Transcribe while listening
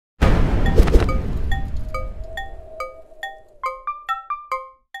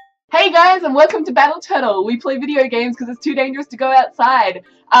Hey guys, and welcome to Battle Turtle. We play video games because it's too dangerous to go outside.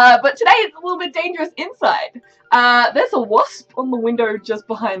 But today it's a little bit dangerous inside. There's a wasp on the window just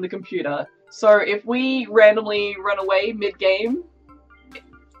behind the computer. So if we randomly run away mid-game,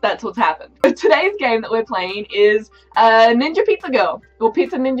 that's what's happened. Today's game that we're playing is Ninja Pizza Girl. Or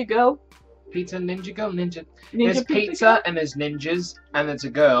Pizza Ninja Girl. Pizza Ninja Girl, Ninja. Ninja There's pizza and there's ninjas and there's a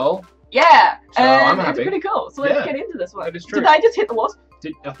girl. Yeah, So I'm happy. it's pretty cool. So let's Yeah, get into this one. that is true. Did I just hit the wasp?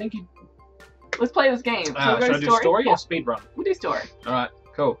 I think you. Let's play this game. So we'll go Should I to do story or speed run? We'll do story. Alright,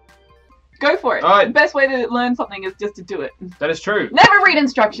 cool. Go for it. Alright. The best way to learn something is just to do it. That is true. Never read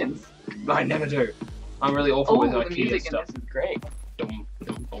instructions. I never do. I'm really awful with the IKEA music stuff. in this is great. Dum,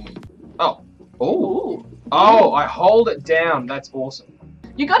 dum, dum. Oh. Oh. Ooh. Oh, I hold it down. That's awesome.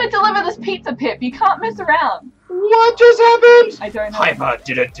 You gotta deliver this pizza, Pip. You can't mess around. What just happened? I don't know. Hyper.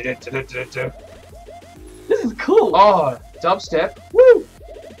 This is cool. Oh, dubstep. Woo.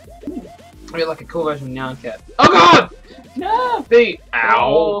 I mean, like a cool version of Nyan Cat. Oh god! No.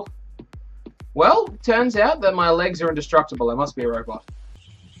 Ow. Well, turns out that my legs are indestructible. I must be a robot.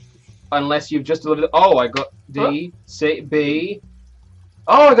 Unless you've just delivered. Oh, I got D, C, B.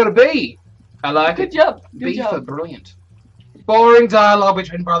 Oh, I got a B. I like Good it. job. Good B for job. brilliant. Boring dialogue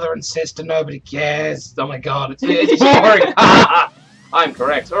between brother and sister. Nobody cares. Oh my god, it's boring. I'm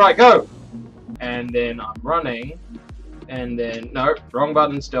correct. All right, go. And then I'm running. And then no, wrong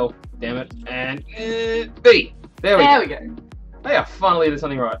button still. Damn it. And B. There we go. They are finally did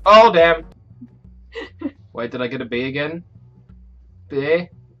something right. Oh damn. Wait, did I get a B again? B.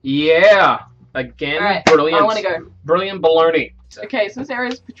 Yeah. Again. Alright, Brilliant. I want to go. Brilliant baloney. Okay, so this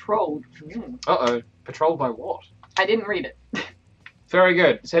area is patrolled. Uh-oh. Patrolled by what? I didn't read it. Very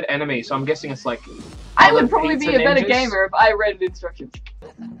good. It said enemy, so I'm guessing it's like... I would probably be pizza a better ninjas? gamer if I read instructions.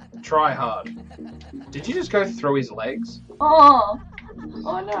 Try hard. Did you just go through his legs? Oh.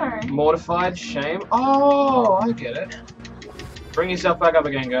 Oh no. Mortified, shame. Oh, I get it. Bring yourself back up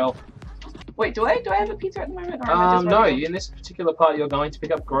again, girl. Wait, do I have a pizza at the moment? Or am I just No, running? in this particular part you're going to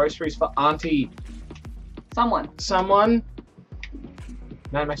pick up groceries for Auntie Someone.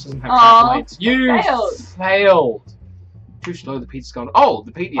 Mad Max doesn't have Aw, calculates. You failed. Too slow, the pizza's gone. Oh,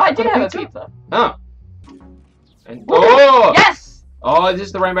 the pizza. Oh, I did have a pizza. Oh. And, oh! Yes! Oh, is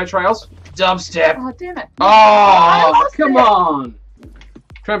this the Rainbow Trails? Dubstep. Oh, damn it. Oh, come on.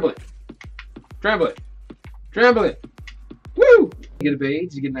 Trampoline. Trampoline. Trampoline. Woo! You get a B?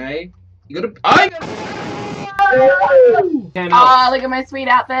 Did you get an A? You got a... I got a... Ah, look at my sweet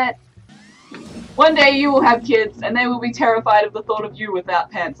outfit. One day you will have kids, and they will be terrified of the thought of you without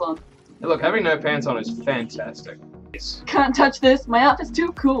pants on. Hey, look, having no pants on is fantastic. Yes. Can't touch this. My outfit's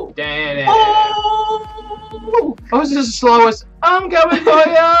too cool. Damn. Oh! Oh, this is the slowest. I'm coming for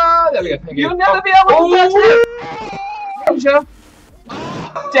ya! There we go, thank you. You'll never be able to touch it.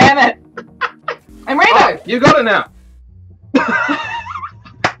 Damn it! I'm Rainbow. Oh, you got it now.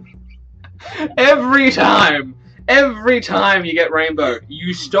 Every time you get Rainbow,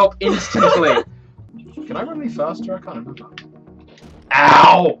 you stop instantly. Can I run any faster? I can't remember.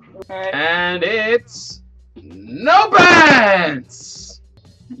 Ow! Alright. And it's no pants.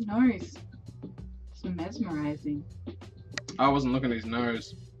 Nose. It's mesmerizing. I wasn't looking at his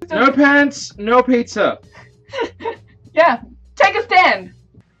nose. No pants, no pizza. Yeah. Take a stand.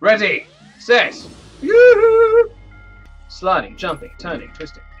 Ready, set, yoo-hoo! Sliding, jumping, turning,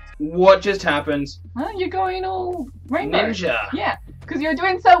 twisting. What just happened? Huh? You're going all rainbow. Ninja. Yeah, because you're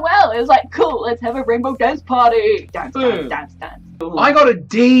doing so well. It was like, cool, let's have a rainbow dance party. Dance, Boom. dance, dance, dance. I got a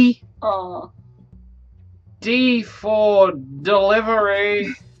D. Oh. D for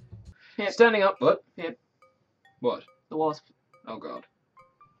delivery. Yep. Standing up. What? Yep. What? The wasp. Oh god.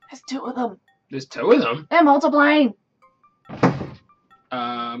 There's two of them. There's two of them. They're multiplying.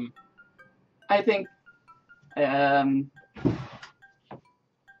 I think.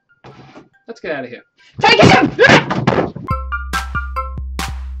 Let's get out of here. Take him!